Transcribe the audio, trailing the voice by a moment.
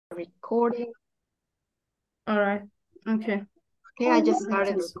recording. All right. Okay. Okay, I just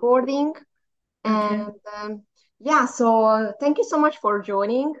started Noted. recording. Okay. And yeah, so thank you so much for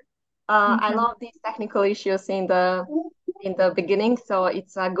joining. I Okay. love these technical issues in the beginning, so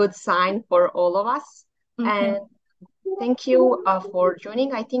it's a good sign for all of us. Okay. And thank you for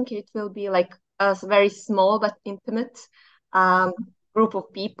joining. I think it will be like a very small but intimate um, group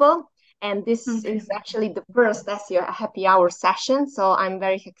of people. And this Okay. is actually the first SEO happy hour session. So I'm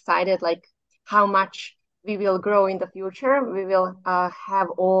very excited, like how much we will grow in the future. We will have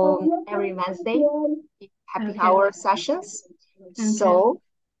all every Wednesday happy Okay. hour sessions. Okay. So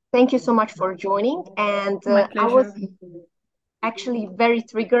thank you so much for joining. And My I was pleasure. actually very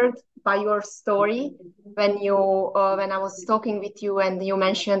triggered by your story when I was talking with you and you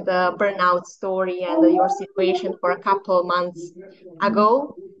mentioned the burnout story and your situation for a couple months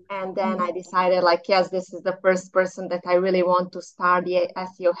ago. And then I decided, like, yes, this is the first person that I really want to start the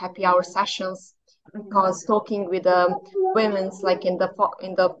SEO happy hour sessions because talking with women's like in the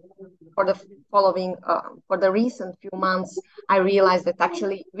for the following for the recent few months, I realized that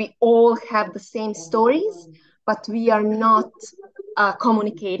actually we all have the same stories, but we are not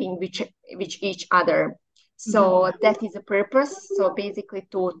communicating with each other. So that is a purpose. So basically,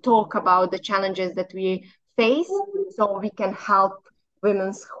 to talk about the challenges that we face, so we can help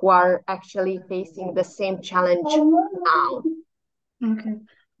women who are actually facing the same challenge now. Okay.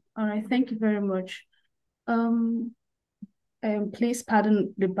 All right. Thank you very much. Um, please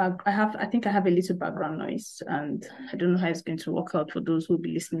pardon the back. I think I have a little background noise, and I don't know how it's going to work out for those who will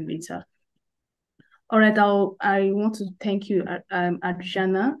be listening later. All right. I want to thank you,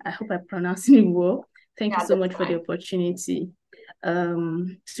 Adriana. I hope I'm pronouncing it well. Thank you Yeah, so that's much for the fine. opportunity,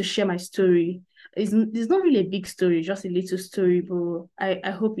 to share my story. It's not really a big story, just a little story, but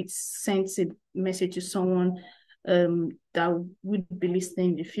I hope it sends a message to someone that would be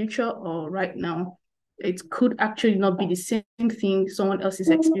listening in the future or right now. It could actually not be the same thing someone else is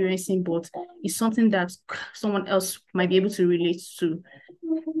experiencing, but it's something that someone else might be able to relate to.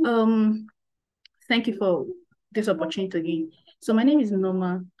 Um, Thank you for this opportunity again. So my name is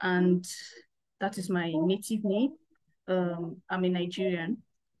Nneoma, and that is my native name. I'm a Nigerian,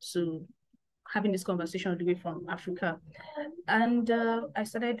 so having this conversation all the way from Africa. And I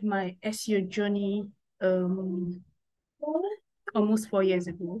started my SEO journey um, almost 4 years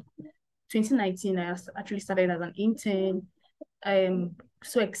ago. 2019, I actually started as an intern. I'm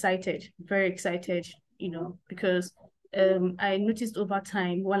so excited, very excited, because I noticed over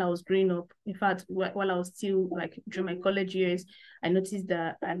time while I was growing up, in fact, while I was still like during my college years, I noticed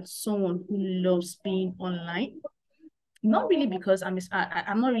that I'm someone who loves being online. Not really because I'm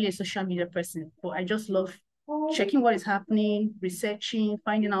not really a social media person, but I just love checking what is happening, researching,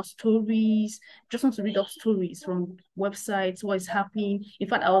 finding out stories. Just want to read up stories from websites, what is happening. In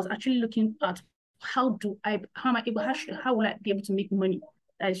fact, I was actually looking at how am I able, how will I be able to make money?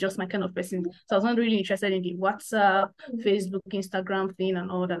 That is just my kind of person. So I was not really interested in the WhatsApp, Facebook, Instagram thing and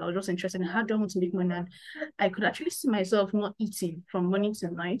all that. I was just interested in how do I want to make money. And I could actually see myself not eating from morning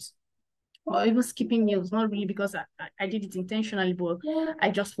to night or even skipping meals, not really because I did it intentionally, but I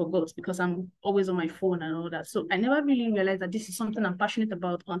just forgot because I'm always on my phone and all that. So I never really realized that this is something I'm passionate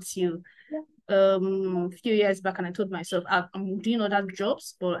about until a few years back, and I told myself I'm doing other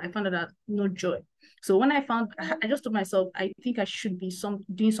jobs, but I found out that no joy. So when I just told myself I think I should be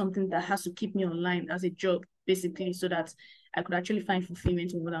doing something that has to keep me online as a job, basically, so that I could actually find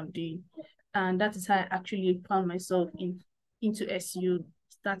fulfillment in what I'm doing. And that is how I actually found myself into SEO,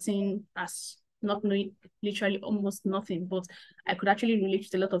 starting as not knowing literally almost nothing, but I could actually relate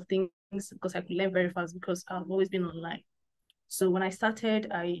to a lot of things because I could learn very fast because I've always been online. So when I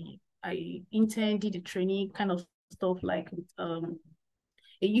started, I interned, did a training kind of stuff like with a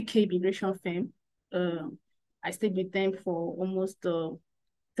UK immigration firm. Um, I stayed with them for almost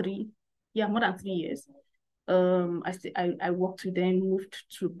three, yeah, more than 3 years. I worked with them, moved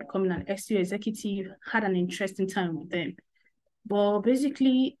to becoming an SEO executive, had an interesting time with them. But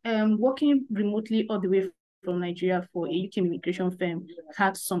basically, working remotely all the way from Nigeria for a UK immigration firm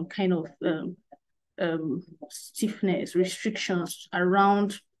had some kind of stiffness, restrictions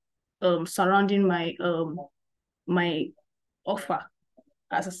around surrounding my offer.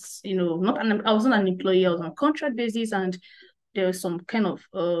 As not I wasn't an employee, I was on a contract basis, and there was some kind of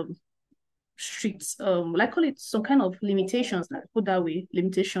strict like call it some kind of limitations, like put that way,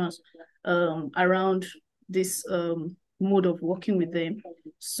 limitations around this mode of working with them.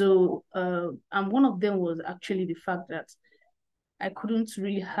 So and one of them was actually the fact that I couldn't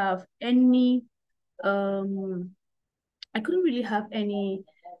really have any um I couldn't really have any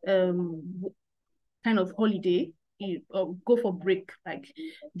kind of holiday go for break. Like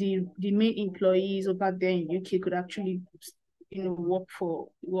the main employees over there in UK could actually go for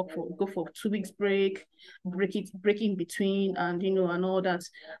 2 weeks break in between, and and all that.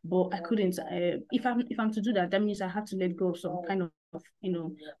 But I couldn't. If I'm to do that, that means I have to let go of some kind of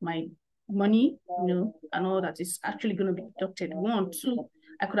my money, and all that is actually going to be deducted. One, two,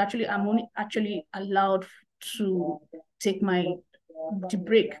 I'm only actually allowed to take the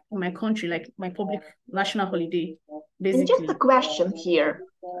break in my country, like my public national holiday, And just a basically. question here.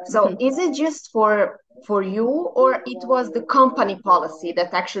 So Mhm. is it just for you, or it was the company policy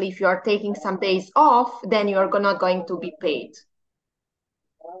that actually if you are taking some days off, then you're not going to be paid?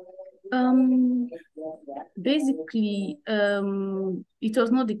 Um, Basically, it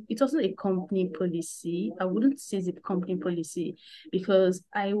wasn't a company policy. I wouldn't say it's a company policy because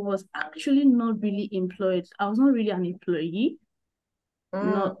I was actually not really employed. I was not really an employee.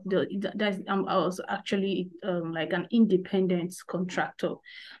 Mm. Not I was actually like an independent contractor.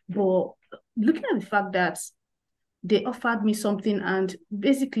 But looking at the fact that they offered me something, and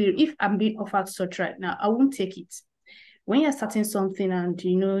basically, if I'm being offered such right now, I won't take it. When you're starting something and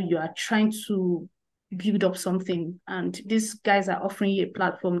you are trying to build up something, and these guys are offering you a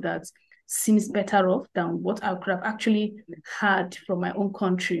platform that seems better off than what I could have actually had from my own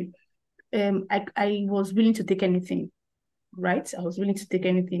country, I was willing to take anything. Right, I was willing to take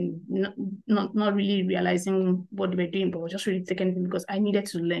anything, not really realizing what they were doing, but I was just really take anything because I needed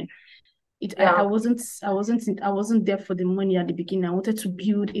to learn it. Yeah. I wasn't there for the money at the beginning. I wanted to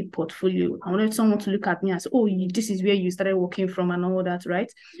build a portfolio. I wanted someone to look at me and say, oh, this is where you started working from and all that,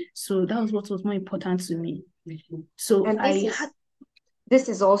 right? So that was what was more important to me. So And I had. this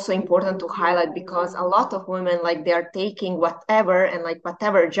is also important to highlight because a lot of women like they are taking whatever and like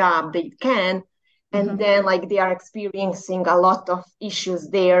whatever job they can, and Mhm, then like they are experiencing a lot of issues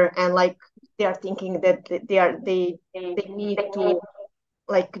there, and like they are thinking that they need to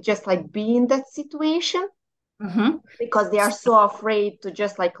like just like be in that situation mhm. because they are so afraid to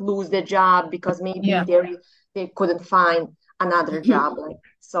just like lose the job because maybe Yeah. they couldn't find another job, Mhm. like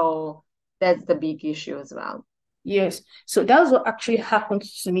so that's the big issue as well. Yes. So that was what actually happened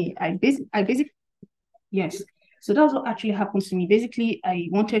to me. I basically Yes. So that was what actually happened to me. Basically, I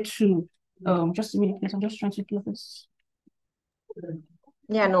wanted to just a minute, please. I'm just trying to do this.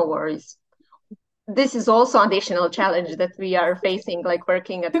 Yeah, no worries. This is also additional challenge that we are facing, like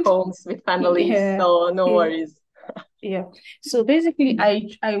working at homes with families. Yeah. So no Yeah. worries. Yeah. So basically,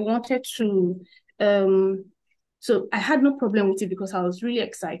 I wanted to so I had no problem with it because I was really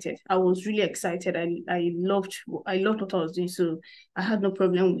excited. I was really excited. I loved what I was doing. So I had no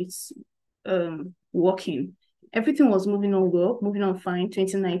problem with working. Everything was moving on well, moving on fine.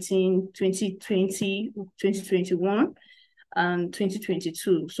 2019, 2020, 2021, and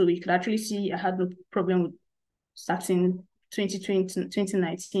 2022. So we could actually see I had no problem with starting 2020,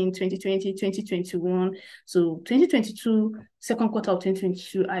 2019, 2020, 2021. So 2022, second quarter of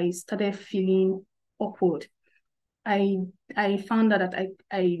 2022, I started feeling awkward. I I found out that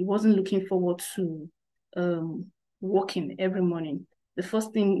I wasn't looking forward to um walking every morning. The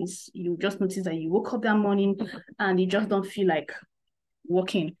first thing is you just notice that you woke up that morning and you just don't feel like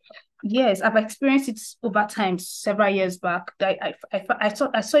walking. Yes, I've experienced it over time several years back. I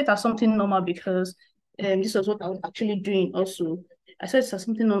saw it as something normal because this was what I was actually doing also. I saw it as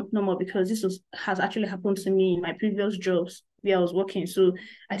something normal because has actually happened to me in my previous jobs where I was working. So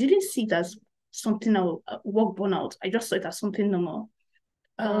I didn't see it as something I would work burnout. I just saw it as something normal.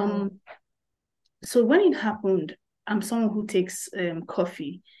 Mm. Um, so when it happened, I'm someone who takes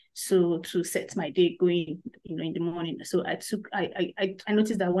coffee. So to set my day going, in the morning. So I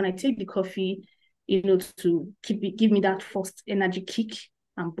noticed that when I take the coffee, to give me that first energy kick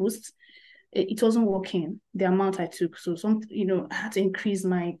and boost, it wasn't working the amount I took. So I had to increase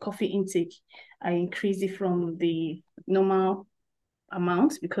my coffee intake. I increased it from the normal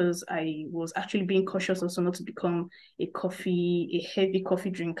amount because I was actually being cautious also not to become a heavy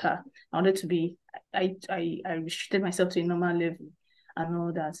coffee drinker. I wanted to be, I restricted myself to a normal level and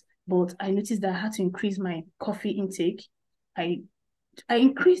all that. But I noticed that I had to increase my coffee intake. I I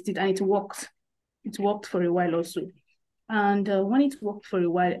increased it and it worked. It worked for a while also. And when it worked for a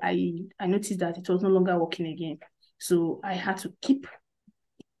while, I noticed that it was no longer working again. So I had to keep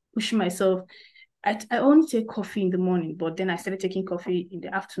pushing myself. I only take coffee in the morning, but then I started taking coffee in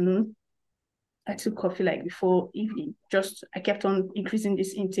the afternoon. I took coffee like before evening. Just I kept on increasing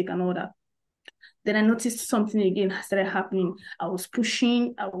this intake and all that. Then I noticed something again started happening. I was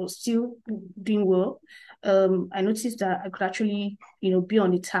pushing, I was still doing well. I noticed that I could actually, be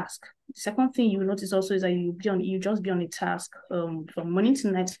on the task. The second thing you notice also is that you just be on the task from morning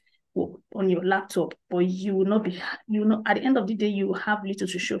to night. on your laptop, but you will not be, at the end of the day, you have little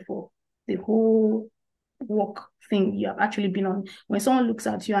to show for the whole work thing you have actually been on. When someone looks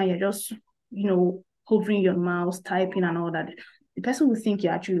at you and you're just, hovering your mouse, typing and all that, the person will think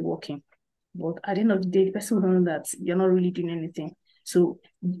you're actually working. But at the end of the day, the person will know that you're not really doing anything. So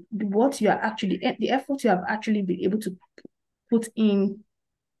the effort you have actually been able to put in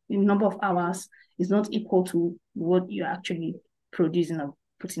number of hours is not equal to what you're actually producing or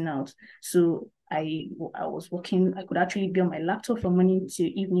putting out. So I was working, I could actually be on my laptop from morning till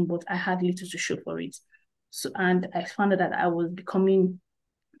evening, but I had little to show for it. So, and I found out that I was becoming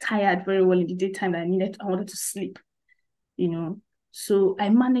tired very well in the daytime that I wanted to sleep, you know. So I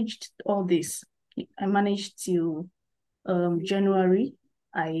managed all this. I managed till January.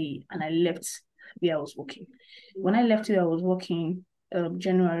 I left where I was working. When I left where I was working,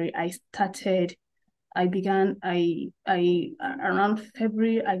 January, I began, I around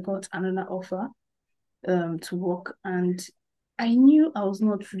February, I got another offer to work, and I knew I was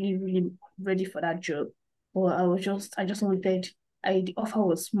not really, really ready for that job. But I just wanted, the offer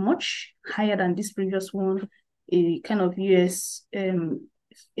was much higher than this previous one, a kind of US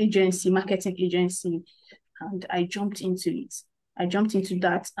agency, marketing agency, and I jumped into it. I jumped into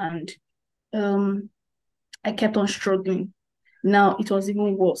that, and um, I kept on struggling. Now it was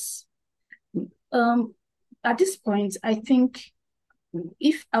even worse. Um, at this point, I think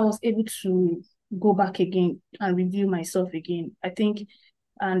if I was able to go back again and review myself again, I think,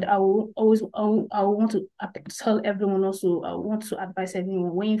 and I will always, I will want to tell everyone also, I want to advise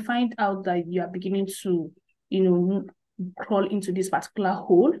everyone, when you find out that you are beginning to, you know, crawl into this particular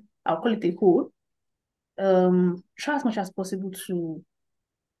hole, I'll call it a hole, try as much as possible to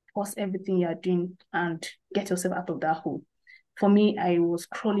pause everything you're doing and get yourself out of that hole. For me, I was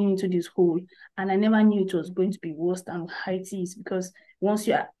crawling into this hole and I never knew it was going to be worse than how it is, because once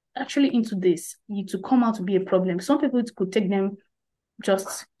you're actually into this, you to come out to be a problem. Some people it could take them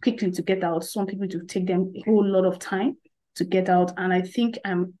just quickly to get out. Some people it will take them a whole lot of time to get out. And I think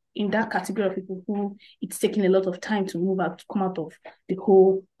I'm in that category of people who it's taking a lot of time to move out, to come out of the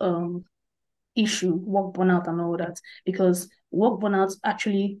whole issue, work burnout and all that. Because work burnout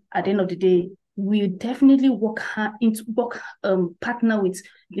actually, at the end of the day, will definitely partner with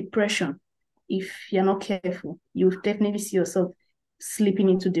depression. If you're not careful, you'll definitely see yourself slipping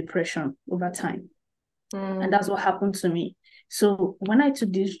into depression over time. And that's what happened to me. So when I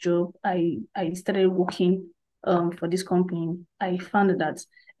took this job, I started working for this company. I found that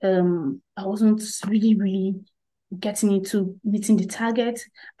I wasn't really, really getting into meeting the target.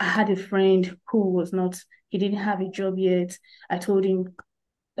 I had a friend who was not, he didn't have a job yet. I told him,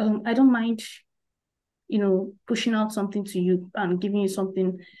 I don't mind, pushing out something to you and giving you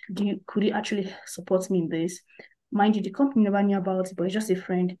something. Could you actually support me in this? Mind you, the company never knew about it, but he's just a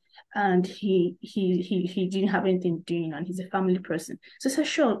friend, and he didn't have anything doing, and he's a family person. So I said,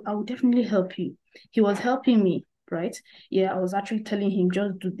 sure, I will definitely help you. He was helping me, right? Yeah, I was actually telling him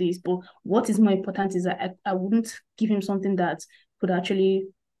just do this, but what is more important is that I wouldn't give him something that could actually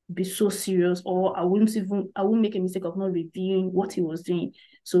be so serious, or I wouldn't make a mistake of not reviewing what he was doing.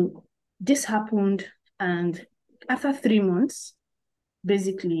 So this happened, and after 3 months,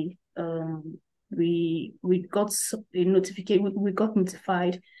 basically, we got a notification. We got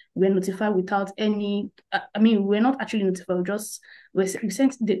notified. We were notified without any. I mean, we're not actually notified. We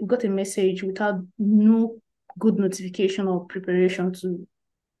got a message without no good notification or preparation to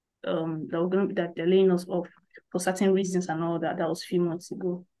that they're laying us off for certain reasons and all that. That was a few months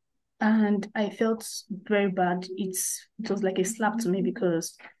ago, and I felt very bad. It was like a slap to me,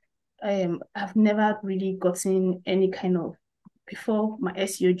 because I've never really gotten any kind of, before my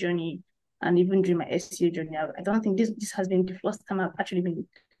SEO journey, and even during my SEO journey, I don't think this has been the first time I've actually been,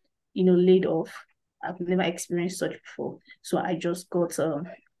 laid off. I've never experienced such before. So I just got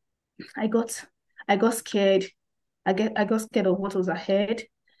I got I got scared. I got scared of what was ahead.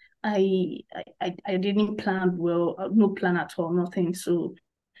 I didn't plan well, no plan at all, nothing. So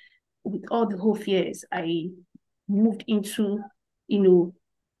with all the whole fears, I moved into, you know,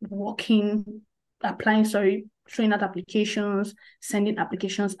 working, applying, sorry, throwing out applications, sending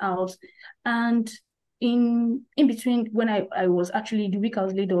applications out. And in between, when I was actually, the week I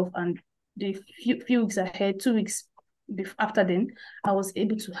was laid off, and the few weeks ahead, 2 weeks after then, I was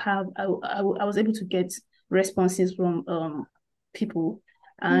able to I was able to get responses from people,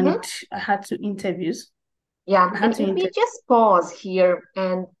 and Mm-hmm. I had two interviews. Yeah, I had and to if we interview. just pause here,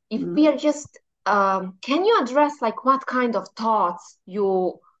 and if we Mm. are just, can you address like what kind of thoughts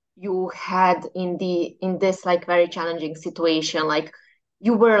you had in this like very challenging situation? Like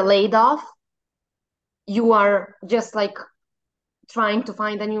you were laid off, you are just like trying to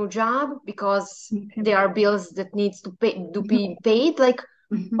find a new job because Okay. there are bills that needs to be paid. Like,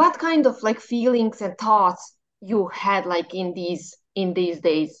 Mhm. what kind of like feelings and thoughts you had like in these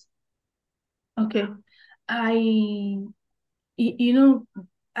days? Okay. I you know,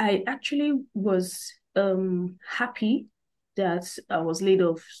 I actually was happy that I was laid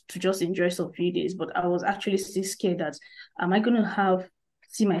off to just enjoy some few days, but I was actually still scared that am I gonna have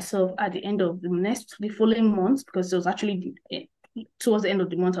see myself at the end of the following month, because it was actually towards the end of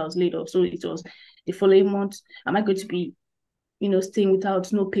the month I was laid off. So it was the following month. Am I going to be, staying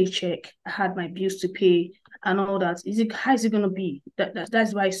without no paycheck? I had my bills to pay and all that. How is it going to be?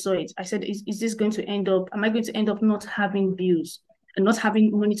 That's why I saw it. I said, is this going to end up, am I going to end up not having bills and not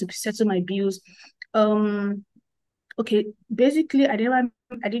having money to settle my bills? Um, okay, basically, I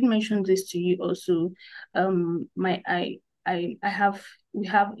didn't mention this to you also. My, I have, we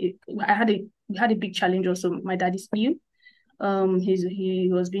have, we had a big challenge also. My dad is ill. He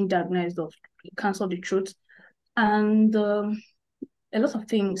was being diagnosed of cancer of the throat, and a lot of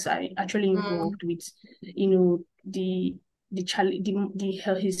things are actually Mm, involved with, the child,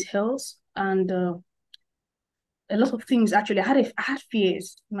 his health, and a lot of things actually. I had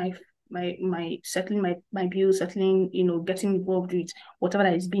fears, my settling my bills, settling, getting involved with whatever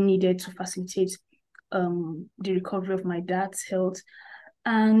that is being needed to facilitate the recovery of my dad's health,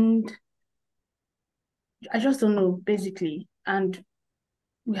 and I just don't know basically. And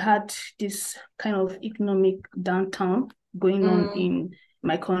we had this kind of economic downturn going on mm, in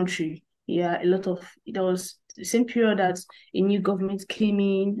my country. Yeah, there was the same period that a new government came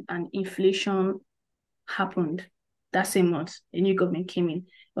in and inflation happened. That same month, a new government came in.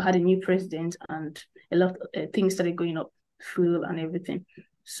 We had a new president, and a lot of things started going up, fuel and everything.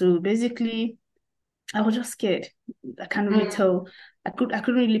 So basically, I was just scared. I can't really mm, tell. I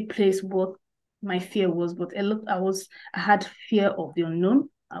couldn't really place what my fear was, but I had fear of the unknown,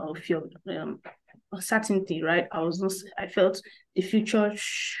 or fear of uncertainty, right? I felt the future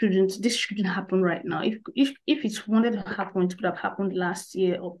this shouldn't happen right now. If it wanted to happen, it would have happened last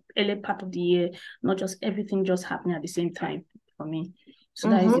year or early part of the year, not just everything just happening at the same time for me. So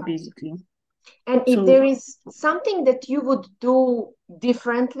that is mhm. it basically. And if So there is something that you would do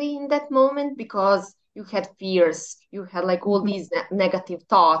differently in that moment because you had fears, you had like all mhm, these negative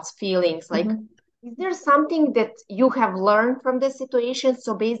thoughts, feelings, like, mhm. is there something that you have learned from the situation?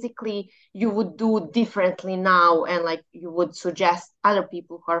 So basically, you would do differently now, and like you would suggest other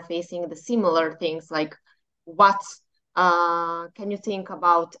people who are facing the similar things, like what can you think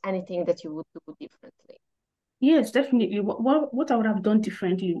about anything that you would do differently? Yes, definitely. What I would have done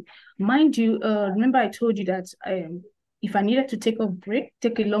differently, mind you, remember I told you that if I needed to take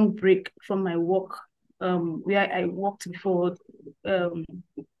a long break from my work, where I worked before, um,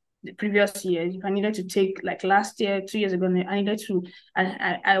 the previous year, if I needed to take, like last year, 2 years ago,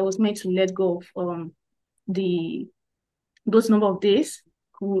 I was meant to let go of the those number of days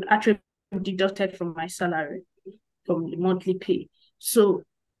would actually be deducted from my salary, from the monthly pay. So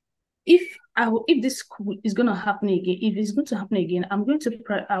if this is going to happen again, if it's going to happen again, I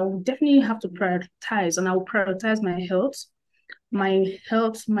will definitely have to prioritize, and I will prioritize my health.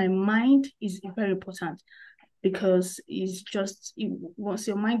 My mind is very important, because once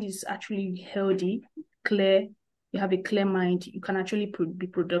your mind is actually healthy, clear, you have a clear mind, you can actually be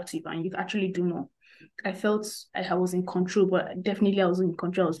productive, and you can actually do more. I felt I was in control, but definitely I wasn't in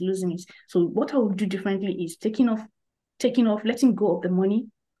control. I was losing it. So what I would do differently is taking off, letting go of the money,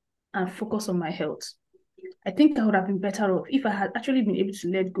 and focus on my health. I think I would have been better off if I had actually been able to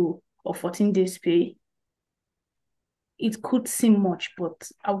let go of 14 days pay. It could seem much, but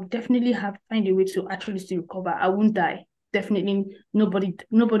I would definitely have find a way to actually still recover. I won't die. Definitely nobody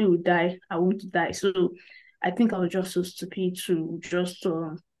will die. I won't die. So I think I was just so stupid to just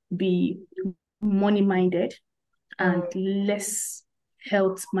be money minded and Mm. less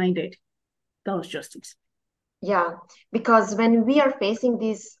health minded. That was just it. Yeah, because when we are facing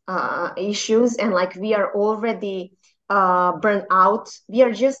these issues and like we are already burnt out, we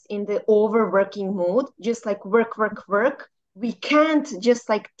are just in the overworking mood, just like work, work, work. We can't just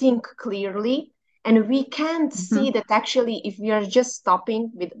like think clearly, and we can't see Mhm, that actually if we are just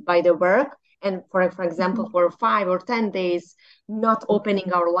stopping with by the work and for example mhm, for 5 or 10 days not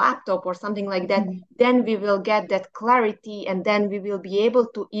opening our laptop or something like that, mhm. then we will get that clarity and then we will be able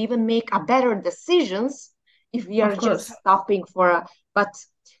to even make a better decisions if we are Of just course. stopping for a, but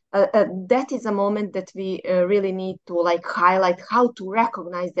that is a moment that we really need to like highlight how to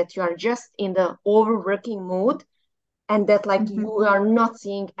recognize that you are just in the overworking mood and that like you Mhm, are not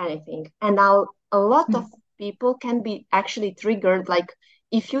seeing anything, and a lot of mhm, people can be actually triggered, like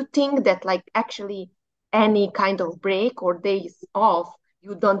if you think that like actually any kind of break or days off,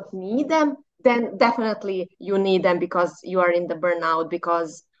 you don't need them, then definitely you need them because you are in the burnout,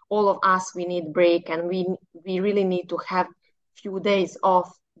 because all of us, we need break, and we really need to have few days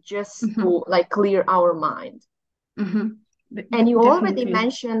off just Mm-hmm. to like clear our mind. Mm-hmm. And you already Definitely.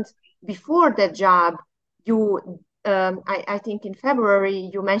 mentioned before the job, you I think in February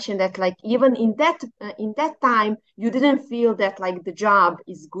you mentioned that like even in that time you didn't feel that like the job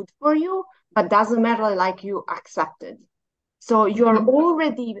is good for you, but doesn't matter, like you accepted. So you're Mm-hmm.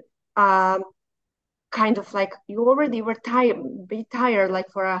 already um, kind of like you already were tired, be tired like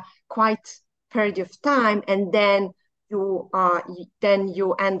for a quite period of time, and then you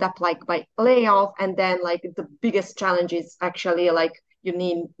end up like by layoff, and then like the biggest challenge is actually like you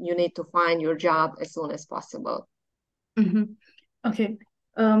need to find your job as soon as possible. Mm-hmm. Okay.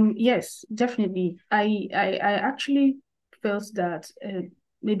 Yes, definitely. I actually felt that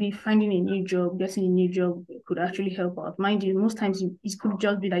maybe finding a new job, getting a new job could actually help out. Mind you, most times it could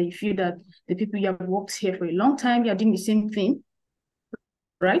just be that you feel that the people you have worked here for a long time, you're doing the same thing,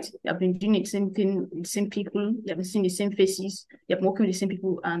 right? You've been doing the same thing, the same people, you've been seeing the same faces, you've been working with the same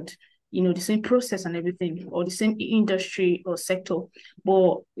people, and the same process and everything, or the same industry or sector.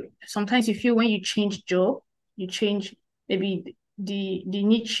 But sometimes you feel when you change job, you change maybe the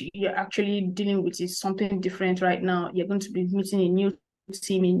niche you're actually dealing with is something different right now. You're going to be meeting a new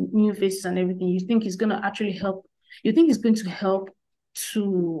team, in new faces and everything. You think it's going to actually help. You think it's going to help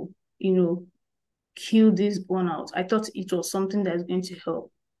to, you know, kill this burnout. I thought it was something that's going to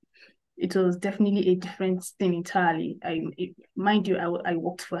help. It was definitely a different thing entirely. Mind you, I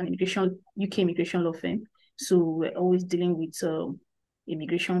worked for an UK immigration law firm, so we're always dealing with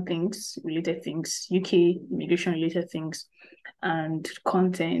immigration things, related things, UK immigration related things, and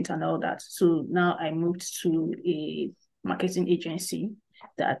content and all that. So now I moved to a marketing agency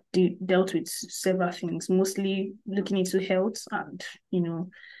that dealt with several things, mostly looking into health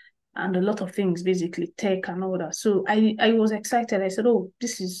and a lot of things, basically tech and all that. So I was excited. I said, oh,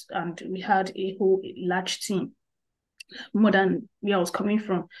 this is, and we had a whole large team, more than where I was coming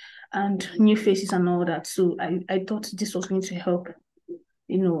from, and new faces and all that. So I thought this was going to help,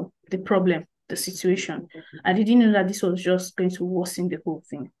 the problem, the situation. I didn't know that this was just going to worsen the whole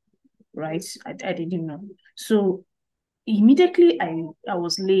thing, right? I didn't know. So immediately I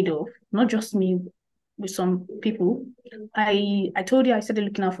was laid off, not just me, with some people. I told you I started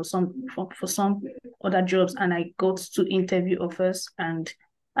looking out for some other jobs, and I got to interview offers, and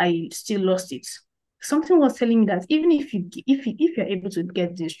I still lost it. Something was telling me that even if you're able to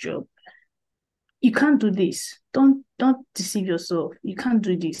get this job, you can't do this. Don't deceive yourself. You can't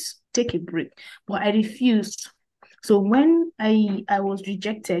do this. Take a break. But I refused. So when I was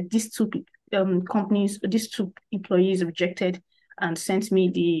rejected, these two companies, these two employees rejected and sent me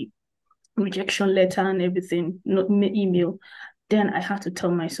the rejection letter and everything, not email. Then I had to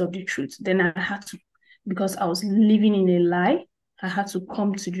tell myself the truth. Then I had to, because I was living in a lie, I had to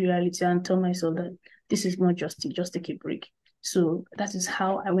come to the reality and tell myself that this is not just take a break. So that is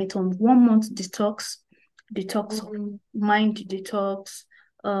how I went on 1 month detox of Mhm. mind detox,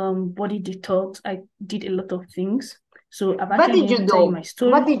 body detox. I did a lot of things. So I've What actually been did able you to tell you my do?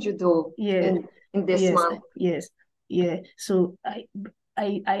 What story. did you do Yeah, in this yes, month? yes, yeah. So I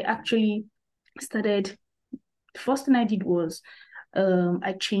actually started. The first thing I did was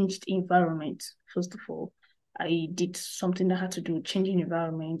I changed environment. First of all, I did something that had to do with changing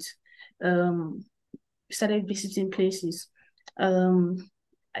environment. Um, Started visiting places.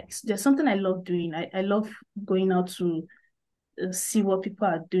 There's something I love doing. I love going out to see what people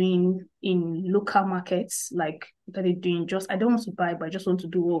are doing in local markets, like that they're doing. Just I don't want to buy, but I just want to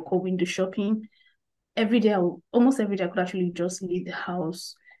do what call window shopping. Every day, almost every day, I could actually just leave the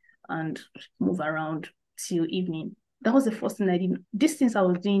house and move around till evening. That was the first thing I did. These things I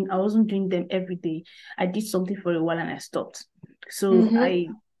was doing, I wasn't doing them every day. I did something for a while and I stopped. So Mm-hmm. I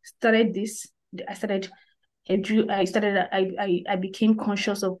started this. I started. I became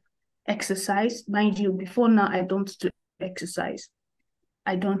conscious of exercise. Mind you, before now, I don't do exercise.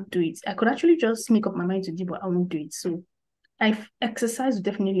 I don't do it. I could actually just make up my mind to do, but I won't do it. So exercise will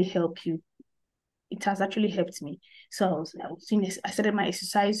definitely help you. It has actually helped me. So I was doing this. I started my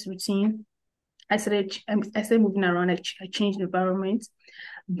exercise routine. I started moving around. I changed the environment.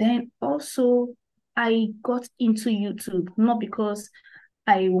 Then also I got into YouTube, not because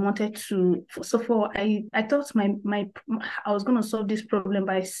I wanted to. First of all, I thought my I was gonna solve this problem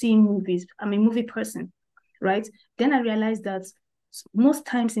by seeing movies. I'm a movie person, right? Then I realized that most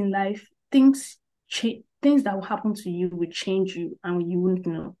times in life, things that will happen to you will change you, and you wouldn't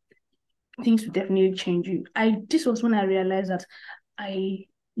know. Things will definitely change you. I This was when I realized that I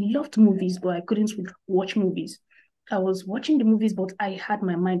loved movies, but I couldn't watch movies. I was watching the movies, but I had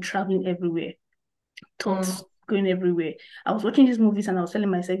my mind traveling everywhere, thoughts Mm, going everywhere. I was watching these movies and I was telling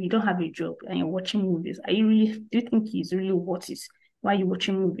myself, you don't have a job and you're watching movies. Do you think it's really worth it? Why are you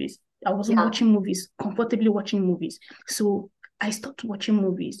watching movies? I wasn't yeah. watching movies, comfortably watching movies. So I stopped watching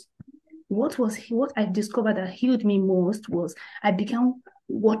movies. What I discovered that healed me most was I began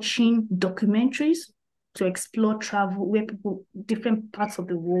watching documentaries to explore travel, where people, different parts of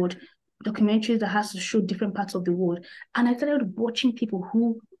the world, documentaries that has to show different parts of the world. And I started watching people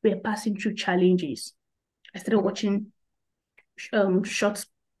who were passing through challenges. I started Mm, watching short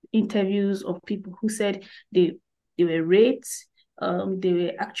interviews of people who said they were raped, they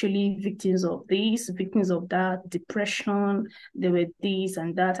were actually victims of this, victims of that, depression, they were this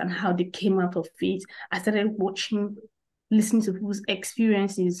and that, and how they came out of it. I started watching, listening to people's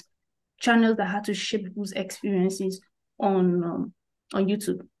experiences, channels that had to shape people's experiences on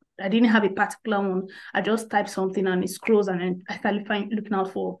YouTube. I didn't have a particular one. I just typed something and it scrolls, and then I started looking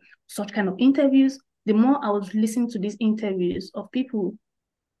out for such kind of interviews. The more I was listening to these interviews of people,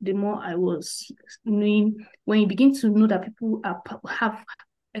 the more I was knowing. When you begin to know that people have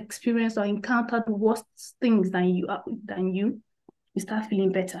experienced or encountered worse things you start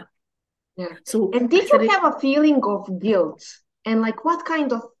feeling better. yeah. So And I did you started, have a feeling of guilt? And like what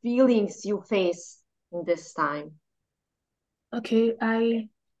kind of feelings you face in this time? okay,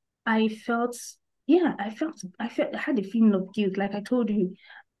 I felt, yeah, I had a feeling of guilt. Like I told you,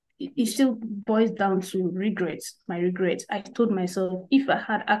 it still boils down to regrets, my regrets. I told myself if I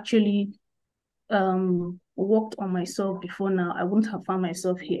had actually worked on myself before now, I wouldn't have found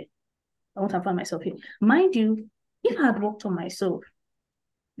myself here. I wouldn't have found myself here. Mind you, if I had worked on myself,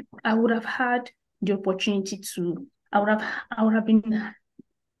 I would have had the opportunity to, I would have been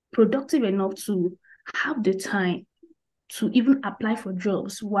productive enough to have the time to even apply for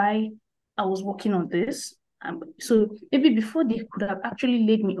jobs while I was working on this. So maybe before they could have actually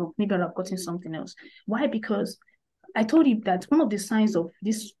laid me off, maybe I'd have gotten something else. Why? Because I told you that one of the signs of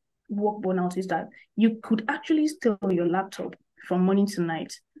this work burnout is that you could actually stay on your laptop from morning to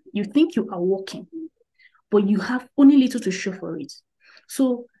night. You think you are working, but you have only little to show for it.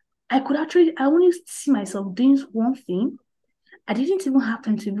 So I only see myself doing one thing. I didn't even have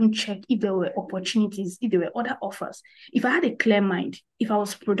time to even check if there were opportunities, if there were other offers. If I had a clear mind, if I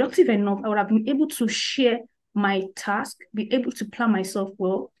was productive enough, I would have been able to share my task, be able to plan myself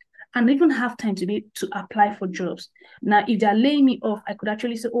well, and even have time to be to apply for jobs. Now, if they're laying me off, I could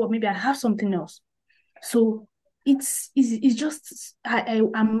actually say, oh, maybe I have something else. So it's just I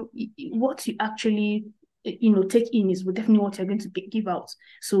am what you actually take in is definitely what you're going to give out.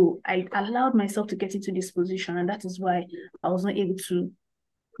 So I allowed myself to get into this position, and that is why I was not able to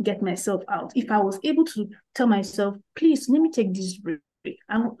get myself out. If I was able to tell myself, please let me take this break,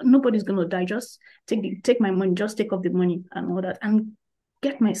 nobody's gonna die. Just take my money, just take off the money and all that, and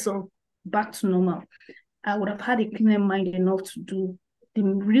get myself back to normal. I would have had a clear mind enough to do the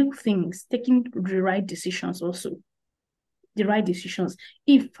real things, taking the right decisions also. The right decisions.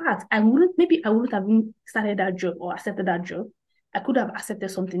 In fact, I wouldn't have even started that job or accepted that job. I could have accepted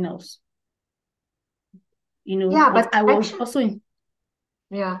something else, Yeah, but but actually,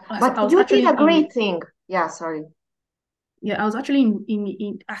 yeah, but I was you did a actually great thing. Yeah, sorry. I was actually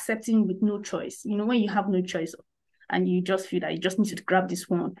in accepting with no choice. When you have no choice and you just feel that you just need to grab this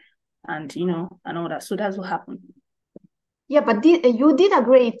one and and all that. So that's what happened. Yeah, but you did a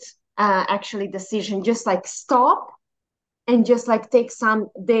great actually decision. Just like stop and just like take some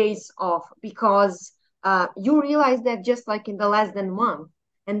days off because you realize that just like in the less than month,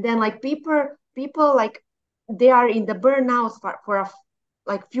 and then like people like they are in the burnout for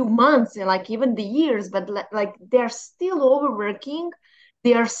like few months and like even the years, but like they're still overworking.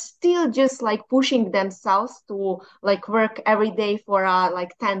 They are still just like pushing themselves to like work every day for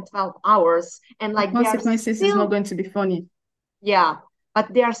like 10, 12 hours, and The like they are consequences is not still, going to be funny. yeah,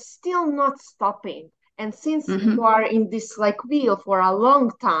 but they are still not stopping. And since you Mm-hmm. are in this like wheel for a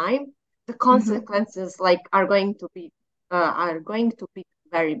long time, the Mm-hmm. consequences like are going to be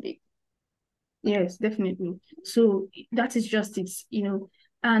very big. Yes, definitely. So that is just it.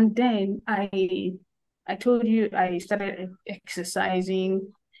 And then I told you I started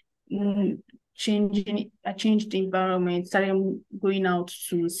exercising, mm, I changed the environment, started going out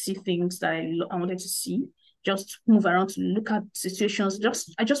to see things that I wanted to see, just move around to look at situations.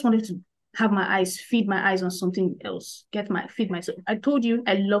 I just wanted to feed my eyes on something else, feed myself. I told you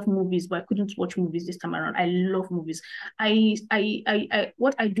I love movies, but I couldn't watch movies this time around. I love movies.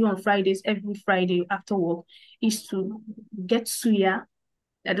 What I do on Fridays, every Friday after work, is to get suya.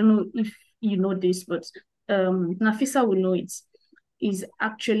 I don't know if you know this, but Nafisa will know it. is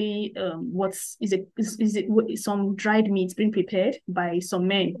actually some dried meat being prepared by some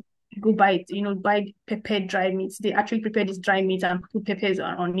men. Go buy it, buy prepared dry meat. They actually prepare this dry meat and put peppers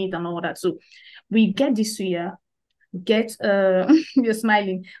on it and all that. So we get this suya, get you're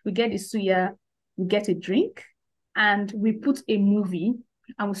smiling. We get the suya, we get a drink, and we put a movie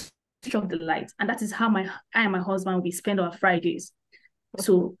and we switch off the light. And that is how I and my husband we spend our Fridays.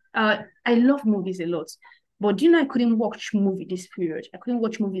 So I love movies a lot. But do you know I couldn't watch movie this period? I couldn't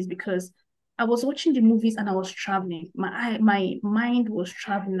watch movies because I was watching the movies and I was traveling. My mind was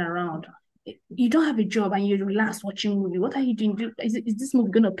traveling around. You don't have a job and you relax watching movie. What are you doing? Is this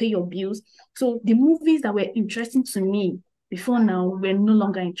movie gonna pay your bills? So the movies that were interesting to me before now were no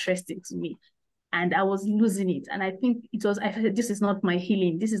longer interesting to me, and I was losing it. And I think I said, this is not my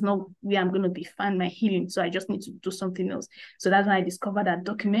healing. This is not where I'm going to be find my healing. So I just need to do something else. So that's when I discovered that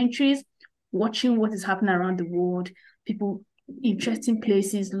documentaries, watching what is happening around the world, people, interesting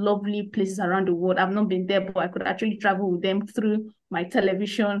places, lovely places around the world. I've not been there, but I could actually travel with them through my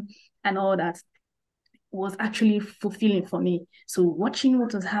television and all that was actually fulfilling for me. So watching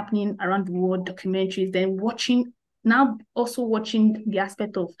what was happening around the world, documentaries, then also watching the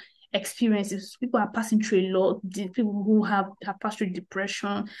aspect of experiences. People are passing through a lot. The people who have passed through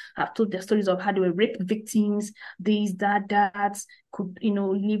depression have told their stories of how they were rape victims, these, that could,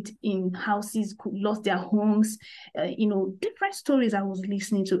 lived in houses, could lost their homes, different stories I was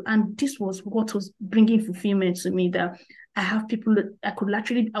listening to. And this was what was bringing fulfillment to me, that I have people that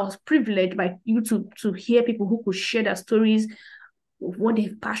I was privileged by you to hear people who could share their stories, what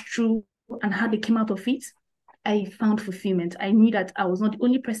they've passed through and how they came out of it. I found fulfillment. I knew that I was not the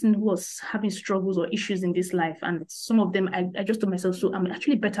only person who was having struggles or issues in this life. And some of them, I just told myself, so I'm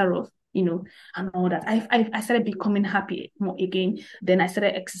actually better off, and all that. I started becoming happy more again. Then I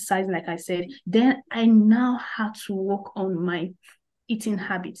started exercising, like I said. Then I now had to work on my eating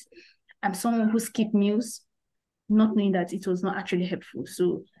habits. I'm someone who skip meals, not knowing that it was not actually helpful.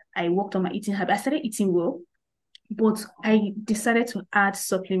 So I worked on my eating habit. I started eating well, but I decided to add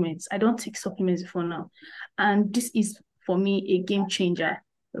supplements. I don't take supplements before now. And this is for me a game changer,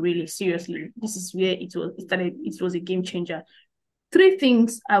 really, seriously. This is where it was a game changer. 3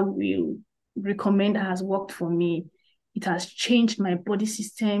 things I will recommend has worked for me. It has changed my body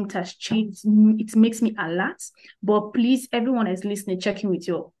system, it has changed, it makes me alert. But please, everyone is listening, check in with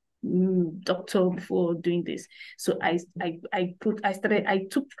your doctor before doing this. So I've been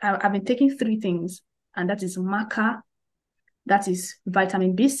taking 3 things, and that is maca, that is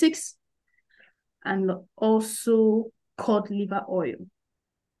vitamin B6, and also cod liver oil.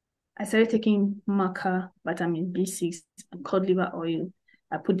 I started taking maca, vitamin B6, and cod liver oil.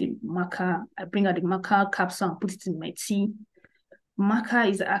 I bring out the maca capsule and put it in my tea. Maca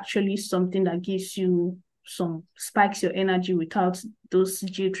is actually something that gives you spikes your energy without those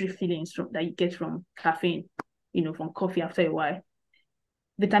jittery feelings that you get from caffeine, from coffee after a while.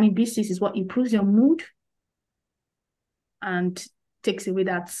 Vitamin B6 is what improves your mood and takes away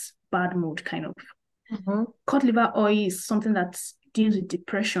that bad mood kind of. Mm-hmm. Cod liver oil is something that deals with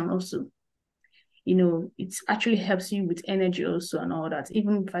depression also. It actually helps you with energy also and all that.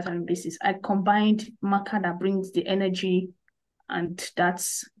 Even vitamin B6. I combined maca that brings the energy, and that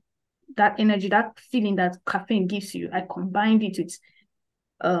energy, that feeling that caffeine gives you. I combined it with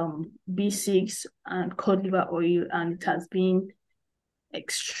B6 and cod liver oil, and it has been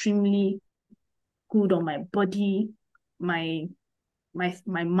extremely good on my body, my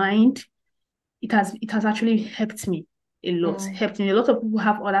mind. It has actually helped me a lot. Helped me. A lot of people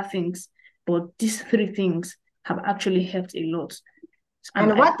have other things, but these 3 things have actually helped a lot.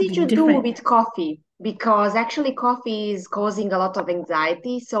 And what did you do with coffee? Because actually coffee is causing a lot of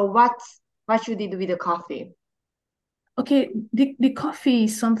anxiety. So what you did with the coffee? Okay, the coffee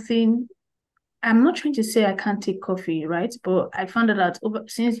is something. I'm not trying to say I can't take coffee, right? But I found out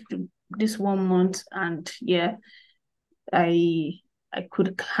since this 1 month, and yeah, I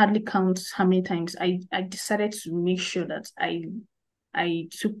could hardly count how many times I decided to make sure that I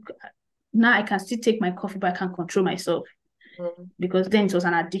took. Now I can still take my coffee, but I can't control myself, because then it was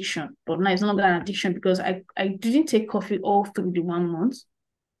an addiction. But now it's no longer an addiction because I didn't take coffee all through the 1 month.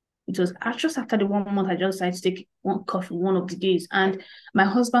 It was just after the 1 month I just decided to take one coffee one of the days, and my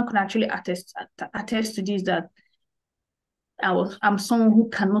husband could actually attest to this, that I'm someone who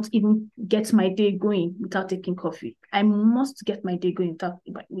cannot even get my day going without taking coffee. I must get my day going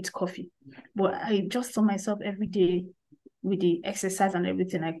with coffee. But I just saw myself every day with the exercise and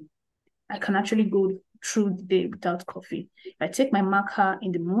everything. I can actually go through the day without coffee. If I take my maca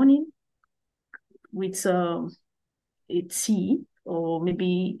in the morning with a tea or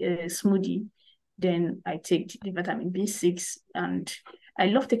maybe a smoothie, Then I take the vitamin B6, and I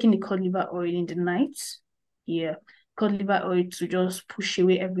love taking the cod liver oil in the night. Yeah, cod liver oil to just push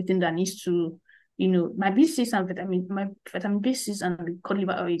away everything that needs to, my B6 and my vitamin B6 and the cod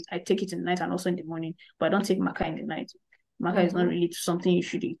liver oil, I take it in the night and also in the morning, but I don't take maca in the night. Maca is not Mm-hmm. really something you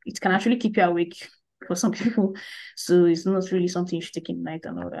should eat. It can actually keep you awake for some people. So it's not really something you should take in the night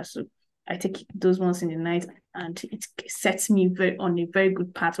and all that. So I take those ones in the night, and it sets me on a very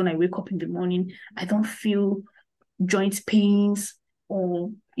good path. When I wake up in the morning, I don't feel joint pains,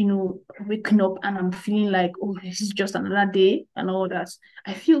 or waking up and I'm feeling like, oh, this is just another day and all that.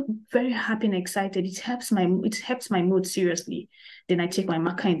 I feel very happy and excited. It helps my mood seriously. Then I take my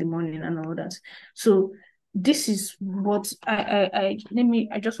maca in the morning and all that. So this is what I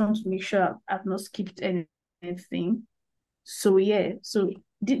just want to make sure I've not skipped anything. So yeah, so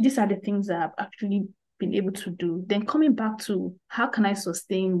these are the things that I've actually been able to do. Then coming back to how can I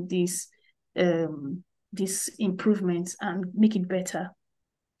sustain um these improvements and make it better,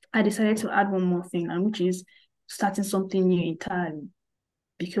 I decided to add one more thing, and which is starting something new entirely.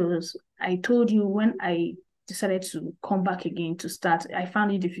 Because I told you, when I decided to come back again to start, I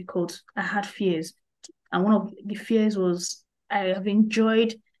found it difficult. I had fears, and one of the fears was, I have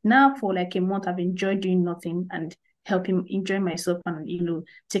enjoyed now for like a month, I've enjoyed doing nothing and helping enjoy myself, and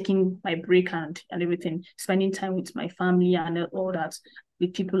taking my break and everything, spending time with my family and all that,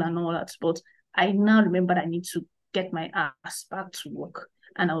 with people and all that. But I now remember I need to get my ass back to work.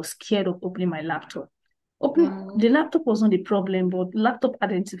 And I was scared of opening my laptop. The Mm-hmm. laptop wasn't the problem, but laptop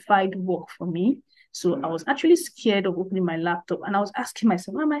identified work for me. So I was actually scared of opening my laptop, and I was asking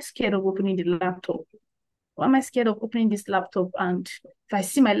myself, why am I scared of opening the laptop? Why am I scared of opening this laptop? And if I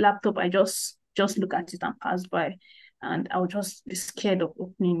see my laptop, I just look at it and pass by, and I would just be scared of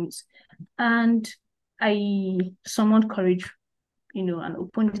opening it. And I summoned courage, and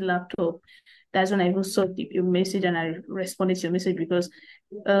opened the laptop. That's when I even saw your message, and I responded to your message, because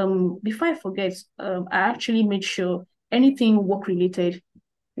before I forget, I actually made sure anything work related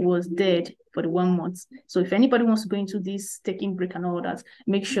was dead for the 1 month. So if anybody wants to go into this taking break and all that,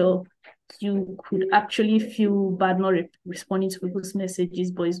 make sure you could actually feel bad not responding to people's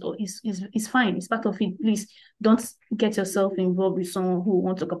messages, but it's fine. It's part of it. Please don't get yourself involved with someone who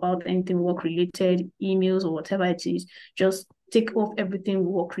won't talk about anything work related, emails or whatever it is. Just take off everything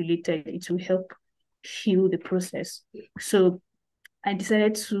work related. It will help heal the process. So I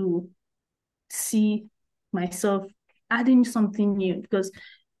decided to see myself adding something new, because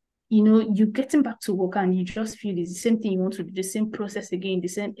you're getting back to work and you just feel it's the same thing, you want to do the same process again, the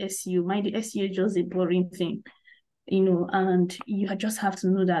same SEO. Mind the SEO is just a boring thing, and you just have to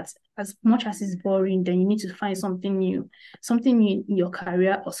know that as much as it's boring, then you need to find something new in your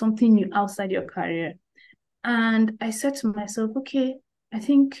career, or something new outside your career. And I said to myself, okay, I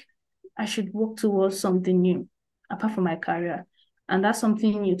think I should work towards something new apart from my career. And that's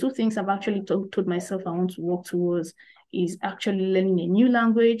something new. Two things I've actually told myself I want to work towards is actually learning a new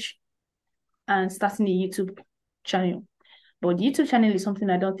language and starting a YouTube channel. But the YouTube channel is something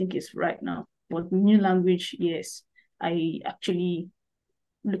I don't think is right now. But new language, yes. I actually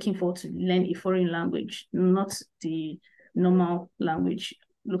looking forward to learn a foreign language, not the normal language,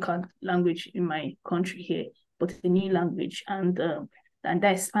 local language in my country here, but a new language, and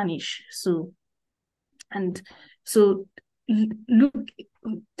that is Spanish. And so look,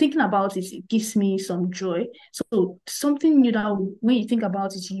 thinking about it, it gives me some joy. So something new that when you think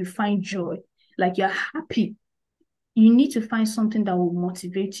about it, you find joy, like you're happy. You need to find something that will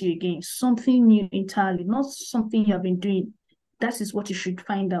motivate you again, something new entirely, not something you have been doing. That is what you should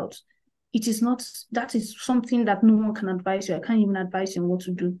find out. It is not, that is something that no one can advise you. I can't even advise you on what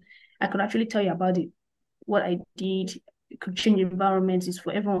to do. I could actually tell you about it, what I did. It could change environments. It's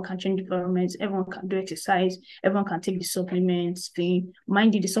for everyone can change environments. Everyone can do exercise. Everyone can take the supplements thing.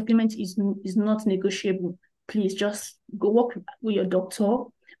 Mind you, the supplement is not negotiable. Please just go work with your doctor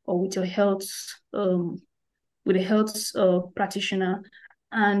or with a health practitioner,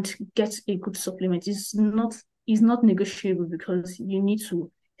 and get a good supplement. It's not negotiable, because you need to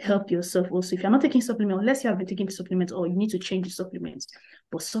help yourself also. If you're not taking supplement, unless you have been taking the supplement, or you need to change the supplements.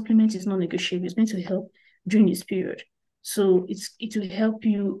 But supplement is not negotiable. It's going to help during this period. So it will help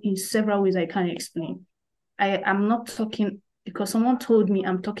you in several ways I can't explain. I am not talking because someone told me.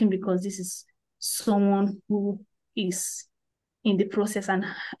 I'm talking because this is someone who is in the process and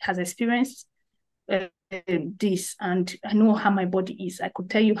has experienced uh, this, and I know how my body is. I could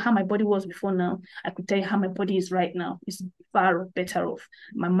tell you how my body was before now. I could tell you how my body is right now. It's far better off.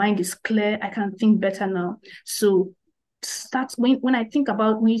 My mind is clear. I can think better now. So start when you think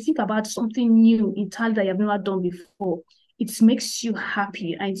about something new entirely that you have never done before, it makes you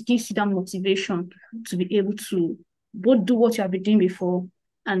happy and it gives you that motivation to be able to both do what you have been doing before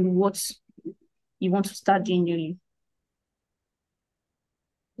and what you want to start doing newly.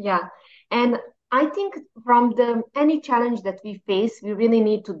 Yeah. And I think from the any challenge that we face, we really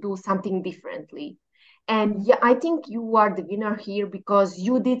need to do something differently. And yeah, I think you are the winner here because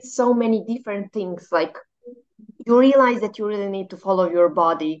you did so many different things. Like you realize that you really need to follow your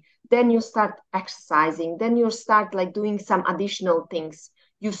body, then you start exercising, then you start like doing some additional things.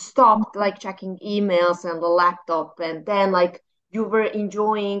 You stopped like checking emails and the laptop, and then like you were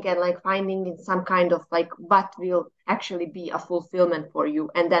enjoying and like finding in some kind of like what will actually be a fulfillment for you.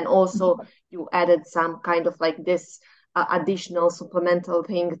 And then also you added some kind of like this additional supplemental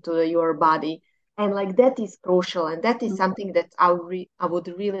thing to your body, and like that is crucial, and that is something that I would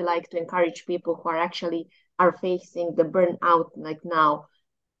really like to encourage people who are actually are facing the burnout like now.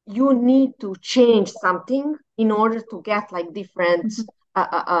 You need to change something in order to get like different Mm-hmm. uh,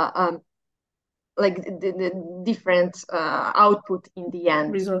 uh, uh, um, like the different output in the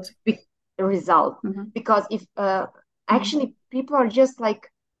end Result. with result. Mm-hmm. Because if Mm-hmm. actually people are just like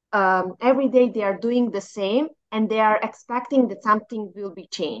every day they are doing the same and they are expecting that something will be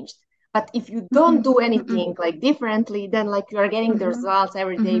changed, but if you don't do anything like differently, then like you are getting the Mm-hmm. results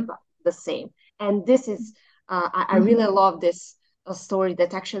every day Mm-hmm. but the same. And this is I Mm-hmm. really love this story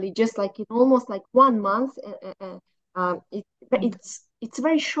that actually just like in almost like 1 month it's a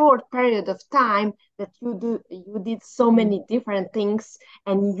very short period of time that you did so many different things,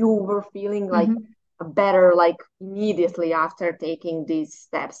 and you were feeling like Mm-hmm. better like immediately after taking these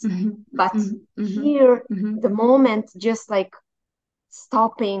steps. But Mm-hmm. Mm-hmm. here Mm-hmm. the moment just like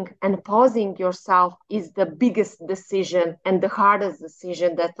stopping and pausing yourself is the biggest decision and the hardest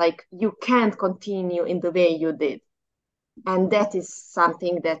decision, that like you can't continue in the way you did. And that is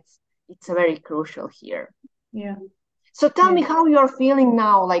something that it's very crucial here. Yeah. So tell me Yeah. how you're feeling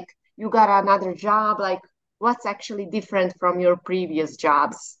now. Like you got another job. Like what's actually different from your previous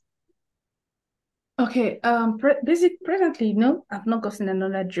jobs? Okay. Presently, no, I've not gotten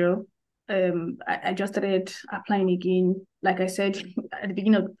another job. I just started applying again. Like I said at the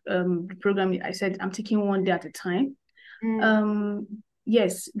beginning of the program, I said I'm taking one day at a time. Mm,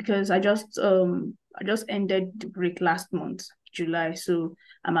 Yes, because I just ended the break last month, July. So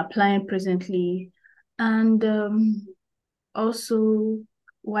I'm applying presently, and also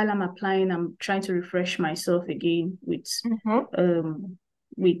while I'm applying, I'm trying to refresh myself again mhm, um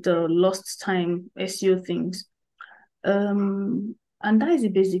with lost time SEO things. And that is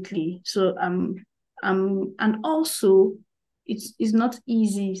it basically. So and also it's not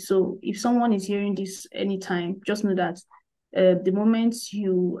easy. So if someone is hearing this anytime, just know that the moment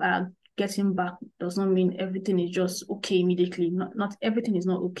you are getting back does not mean everything is just okay immediately. Not everything is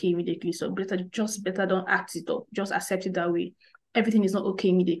not okay immediately. So better don't act it up. Just accept it that way. Everything is not okay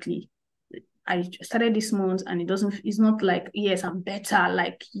immediately. I started this month and it's not like, yes, I'm better.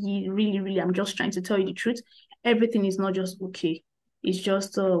 Like, really, really, I'm just trying to tell you the truth. Everything is not just okay. It's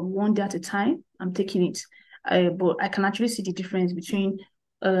just one day at a time. I'm taking it. But I can actually see the difference between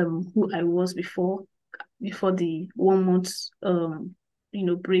who I was before the 1 month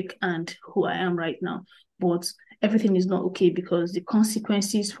break and who I am right now. But everything is not okay because the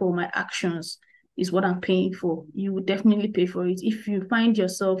consequences for my actions is what I'm paying for. You will definitely pay for it. If you find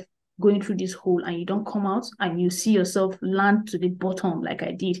yourself going through this hole and you don't come out and you see yourself land to the bottom like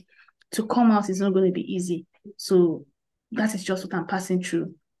I did, to come out is not going to be easy. So that is just what I'm passing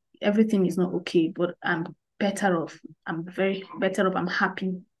through. Everything is not okay, but I'm better off. I'm very better off. I'm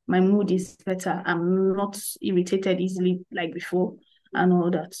happy. My mood is better. I'm not irritated easily like before and all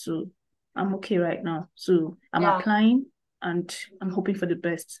that. So I'm okay right now. So I'm yeah. applying and I'm hoping for the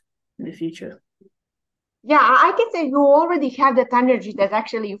best in the future. Yeah, I can say you already have that energy that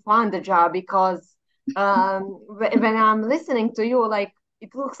actually you found the job, because when I'm listening to you, like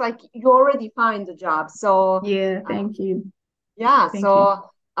it looks like you already find the job. So Yeah, uh, thank you. yeah, Thank you. so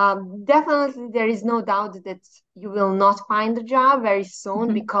definitely there is no doubt that you will not find a job very soon,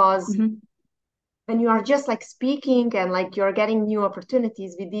 Mm-hmm. because Mm-hmm. when you are just like speaking and like you're getting new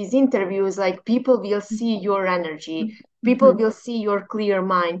opportunities with these interviews, like people will see your energy, people Mm-hmm. will see your clear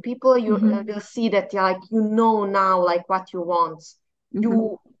mind, people Mm-hmm. will see that like you know now like what you want. Mm-hmm.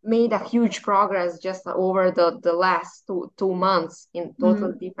 You made a huge progress just over the last two months in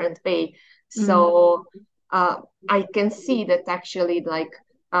totally Mm-hmm. different way. Mm-hmm. So uh, I can see that actually like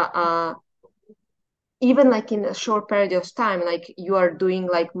uh, uh, even like in a short period of time, like you are doing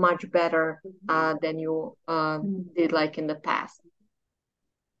like much better than you did like in the past.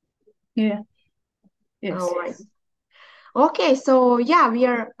 Yeah. All Yes. right. Okay, so yeah, we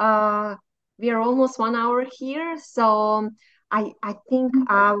are we are almost 1 hour here, so I think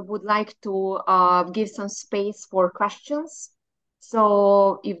I would like to give some space for questions.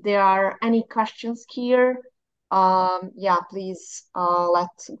 So if there are any questions here, yeah, please let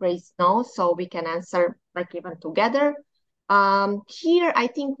Grace know so we can answer like even together. Here, I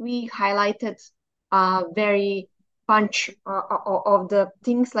think we highlighted very bunch of the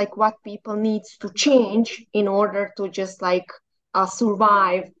things like what people needs to change in order to just like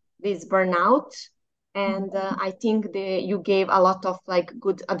survive this burnout. And I think you gave a lot of like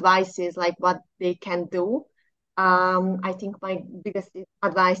good advices, like what they can do. I think my biggest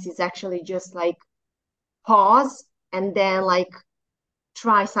advice is actually just like pause and then like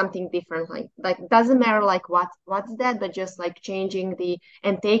try something different. Like doesn't matter like what's that, but just like changing the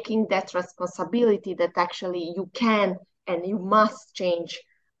and taking that responsibility that actually you can and you must change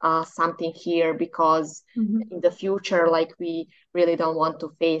something here because in the future like we really don't want to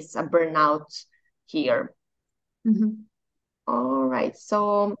face a burnout here. All right,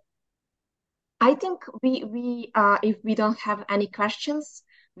 so I think we if we don't have any questions,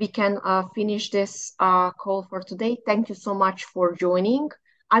 we can finish this call for today. Thank you so much for joining.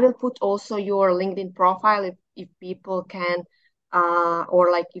 I will put also your LinkedIn profile if people can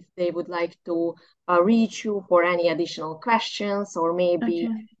or like if they would like to reach you for any additional questions or maybe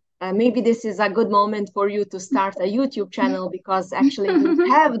Okay. maybe this is a good moment for you to start a YouTube channel because actually you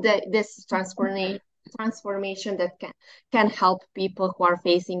have this transformation that can help people who are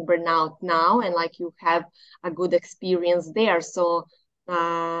facing burnout now and like you have a good experience there. So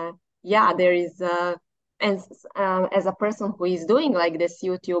yeah, there is and as a person who is doing like this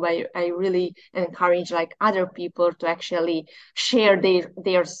YouTube, I really encourage like other people to actually share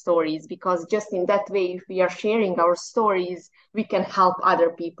their stories because just in that way, if we are sharing our stories, we can help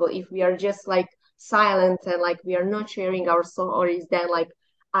other people. If we are just like silent and like we are not sharing our stories, then like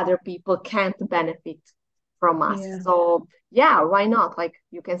other people can't benefit from us. Yeah. So yeah, why not? Like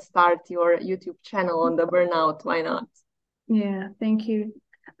you can start your YouTube channel on the burnout. Why not? Yeah. Thank you.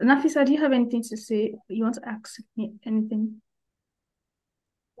 Nafisa, do you have anything to say? You want to ask me anything?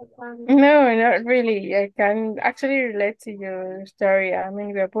 No, not really. I can actually relate to your story. I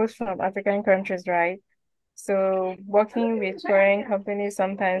mean, we're both from African countries, right? So working with foreign companies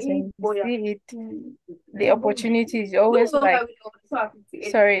sometimes when you see it, the opportunity is always like,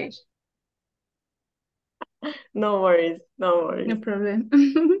 sorry. No worries, no No worries. problem.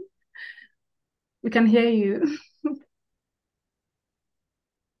 We can hear you.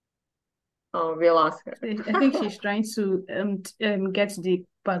 Oh, we lost her. I think she's trying to get the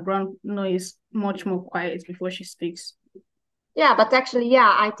background noise much more quiet before she speaks. Yeah, but actually,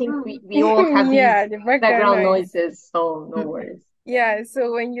 yeah, I think we all have these Yeah, the background background noise. noises, so no Mm. worries. Yeah,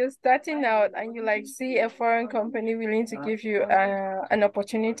 so when you're starting out and you like see a foreign company willing to give you an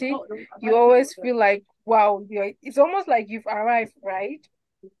opportunity, you always feel like, wow, it's almost like you've arrived, right?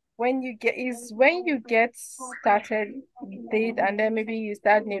 When you get started with it and then maybe you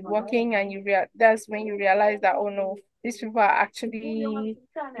start networking and that's when you realize that, oh no, these people are actually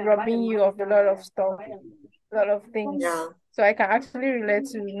robbing you of a lot of stuff, a lot of things. Yeah, So I can actually relate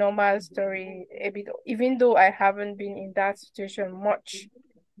to Norma's story a bit, even though I haven't been in that situation much.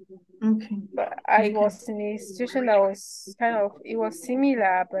 Okay. But I Okay. was in a situation that was it was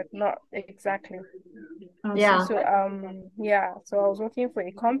similar, but not exactly. yeah, Awesome. So yeah, so I was working for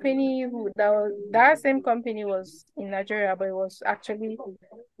a company that same company was in Nigeria, but it was actually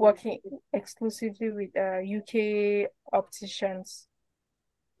working exclusively with UK opticians,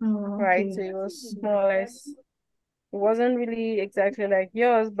 Oh, right? So okay. it was more or less it wasn't really exactly like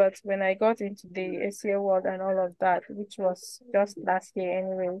yours, but when I got into the SEO world and all of that, which was just last year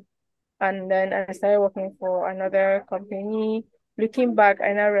anyway, and then I started working for another company. Looking back,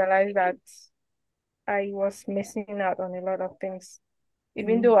 I now realized that I was missing out on a lot of things.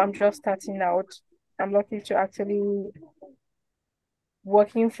 Even though Mm. I'm just starting out, I'm lucky to actually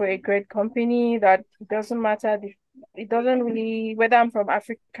working for a great company that it doesn't matter it doesn't really whether I'm from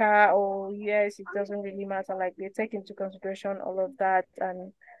Africa or US, it doesn't really matter. Like they take into consideration all of that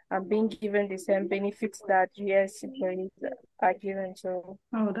and I'm being given the same benefits that US employees are given. So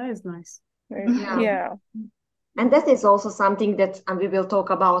Oh, that is nice. yeah. yeah. And that is also something that we will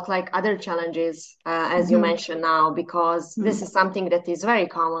talk about, like other challenges, as you Mhm. mentioned now, because this Mm. is something that is very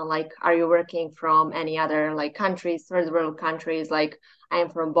common. Like, are you working from any other like countries, third world countries? Like, I am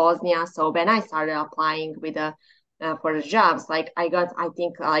from Bosnia, so when I started applying with for the jobs, like I got, I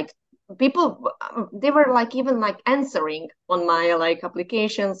think like people they were like even like answering on my like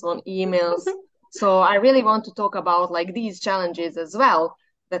applications on emails. So I really want to talk about like these challenges as well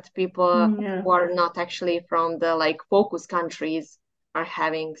that people Yeah. who are not actually from the like focus countries are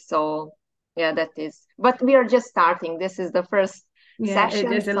having. So Yeah, that is. But we are just starting. This is the first Yeah, session,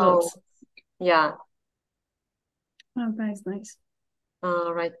 there's a lot. so yeah. Oh, that's nice.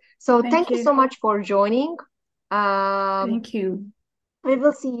 All right. So Thank thank you so you. much for joining. Thank you. We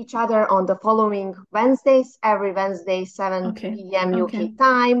will see each other on the following Wednesdays, every Wednesday, 7 Okay. p.m. Okay. UK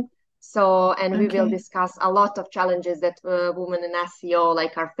time. So, and we will Okay. discuss a lot of challenges that women in SEO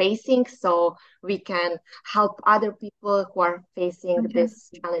like are facing, so we can help other people who are facing Okay. this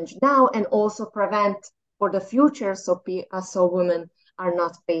challenge now, and also prevent for the future, so so women are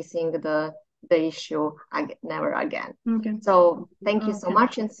not facing the issue never again. Okay. So, thank you so Okay.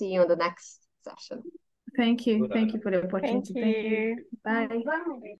 much, and see you in the next session. Thank you. Thank you for the Thank opportunity. Thank you. you. Bye.